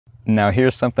Now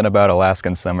here's something about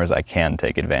Alaskan summers I can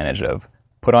take advantage of.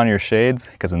 Put on your shades,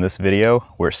 because in this video,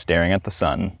 we're staring at the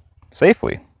sun.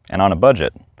 Safely, and on a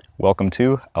budget. Welcome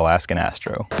to Alaskan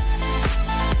Astro.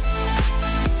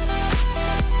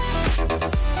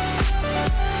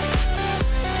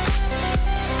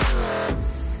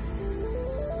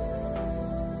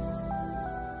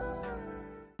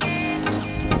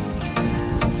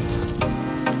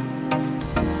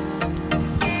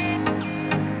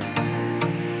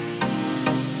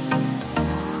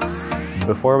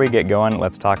 Before we get going,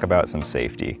 let's talk about some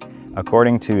safety.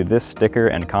 According to this sticker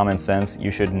and common sense, you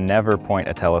should never point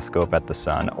a telescope at the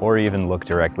sun or even look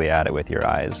directly at it with your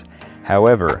eyes.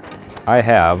 However, I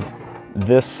have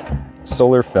this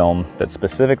solar film that's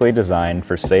specifically designed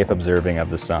for safe observing of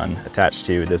the sun attached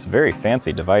to this very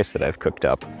fancy device that I've cooked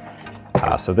up.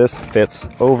 So this fits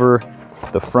over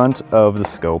the front of the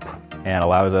scope and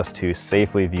allows us to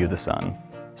safely view the sun.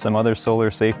 Some other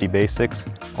solar safety basics: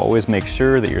 always make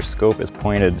sure that your scope is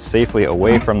pointed safely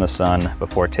away from the sun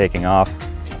before taking off.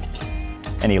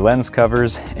 Any lens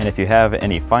covers, and if you have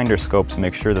any finder scopes,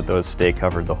 make sure that those stay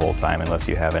covered the whole time unless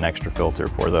you have an extra filter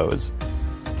for those.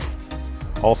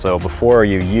 Also, before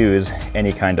you use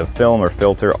any kind of film or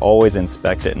filter, always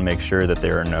inspect it and make sure that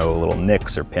there are no little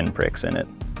nicks or pinpricks in it.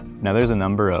 Now there's a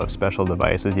number of special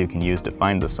devices you can use to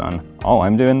find the sun. All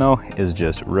I'm doing though is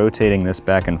just rotating this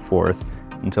back and forth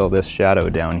until this shadow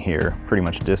down here pretty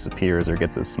much disappears or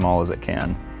gets as small as it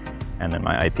can. And then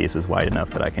my eyepiece is wide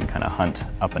enough that I can kind of hunt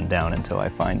up and down until I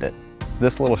find it.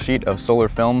 This little sheet of solar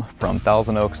film from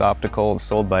Thousand Oaks Optical,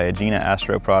 sold by Agena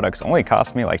Astro Products, only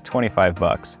cost me like 25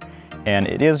 bucks. And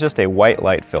it is just a white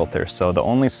light filter, so the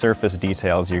only surface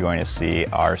details you're going to see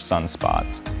are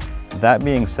sunspots. That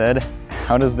being said,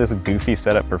 how does this goofy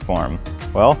setup perform?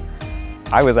 Well,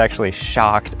 I was actually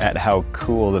shocked at how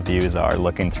cool the views are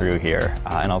looking through here.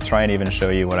 And I'll try and even show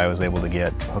you what I was able to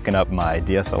get hooking up my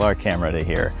DSLR camera to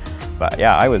here. But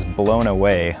yeah, I was blown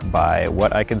away by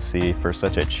what I could see for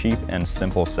such a cheap and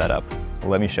simple setup.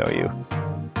 Let me show you.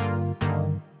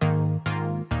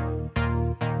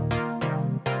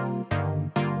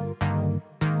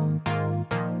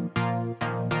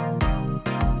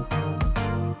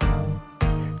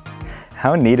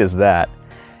 How neat is that?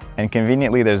 And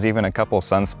conveniently, there's even a couple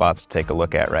sunspots to take a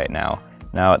look at right now.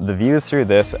 Now, the views through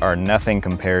this are nothing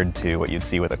compared to what you'd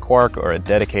see with a Quark or a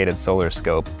dedicated solar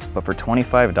scope, but for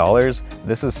 $25,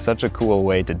 this is such a cool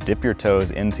way to dip your toes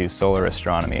into solar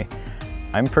astronomy.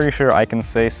 I'm pretty sure I can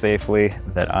say safely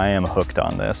that I am hooked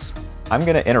on this. I'm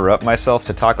gonna interrupt myself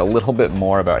to talk a little bit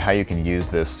more about how you can use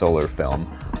this solar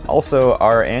film. Also,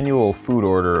 our annual food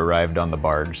order arrived on the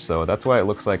barge, so that's why it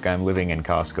looks like I'm living in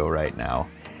Costco right now.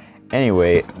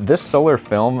 Anyway, this solar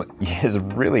film is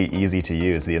really easy to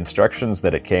use. The instructions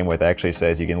that it came with actually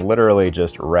says you can literally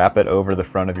just wrap it over the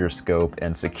front of your scope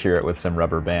and secure it with some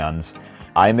rubber bands.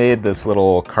 I made this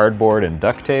little cardboard and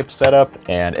duct tape setup,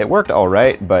 and it worked all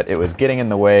right, but it was getting in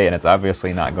the way, and it's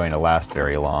obviously not going to last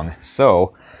very long.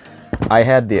 So I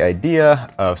had the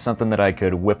idea of something that I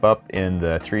could whip up in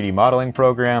the 3D modeling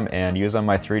program and use on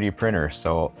my 3D printer,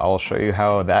 so I'll show you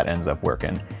how that ends up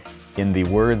working. In the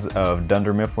words of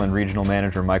Dunder Mifflin Regional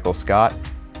Manager Michael Scott,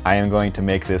 I am going to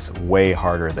make this way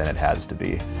harder than it has to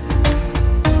be.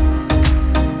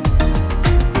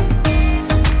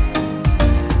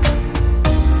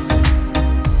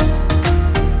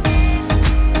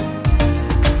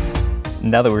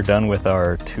 Now that we're done with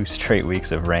our 2 straight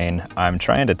weeks of rain, I'm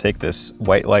trying to take this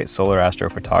white light solar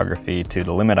astrophotography to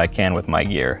the limit I can with my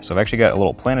gear. So I've actually got a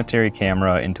little planetary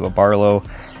camera into a Barlow,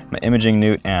 my imaging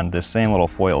newt, and this same little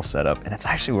foil setup, and it's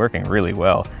actually working really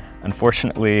well.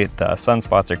 Unfortunately, the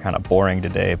sunspots are kind of boring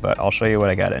today, but I'll show you what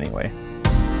I got anyway.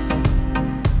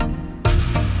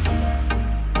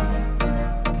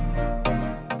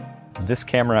 This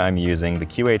camera I'm using, the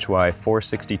QHY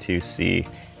 462C,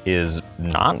 is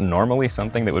not normally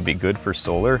something that would be good for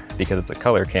solar because it's a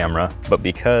color camera, but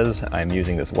because I'm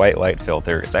using this white light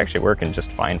filter, it's actually working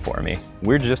just fine for me.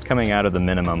 We're just coming out of the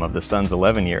minimum of the sun's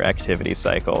 11-year activity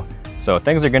cycle, so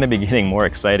things are going to be getting more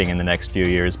exciting in the next few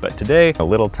years, but today, the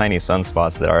little tiny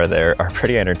sunspots that are there are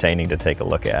pretty entertaining to take a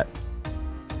look at.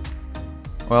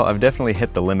 Well, I've definitely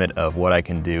hit the limit of what I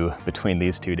can do between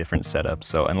these two different setups,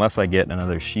 so unless I get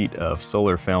another sheet of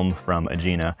solar film from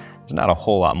Agena, there's not a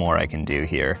whole lot more I can do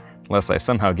here, unless I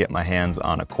somehow get my hands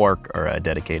on a Quark or a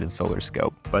dedicated solar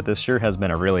scope. But this sure has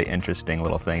been a really interesting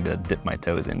little thing to dip my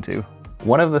toes into.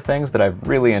 One of the things that I've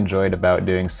really enjoyed about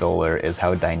doing solar is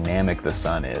how dynamic the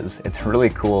sun is. It's really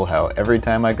cool how every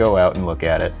time I go out and look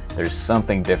at it, there's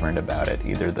something different about it.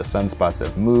 Either the sunspots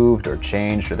have moved or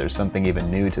changed, or there's something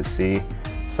even new to see.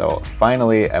 So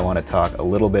finally, I want to talk a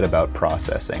little bit about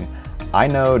processing. I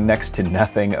know next to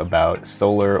nothing about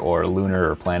solar or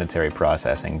lunar or planetary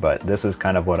processing, but this is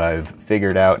kind of what I've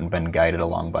figured out and been guided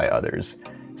along by others.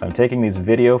 So I'm taking these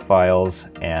video files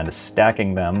and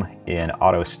stacking them in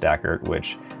Auto Stacker,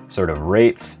 which sort of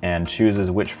rates and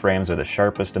chooses which frames are the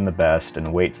sharpest and the best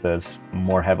and weights those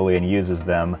more heavily and uses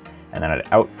them, and then it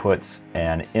outputs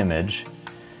an image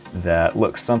that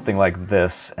looks something like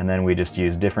this, and then we just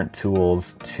use different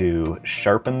tools to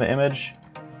sharpen the image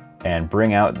and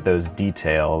bring out those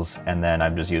details, and then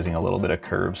I'm just using a little bit of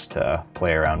curves to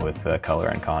play around with the color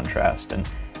and contrast. And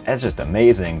it's just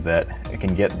amazing that I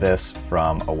can get this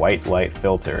from a white light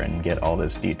filter and get all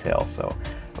this detail. So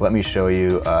let me show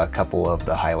you a couple of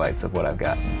the highlights of what I've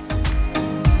gotten.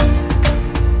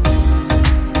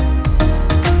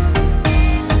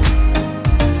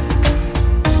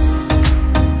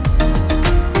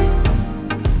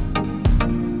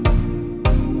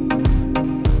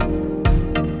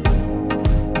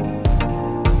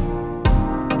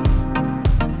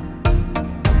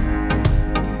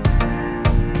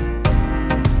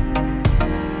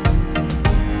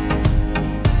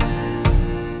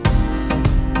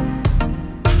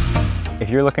 If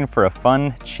you're looking for a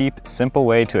fun, cheap, simple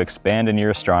way to expand in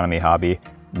your astronomy hobby,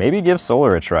 maybe give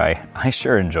solar a try. I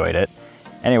sure enjoyed it.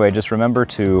 Anyway, just remember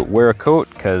to wear a coat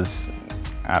because,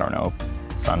 I don't know,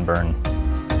 sunburn.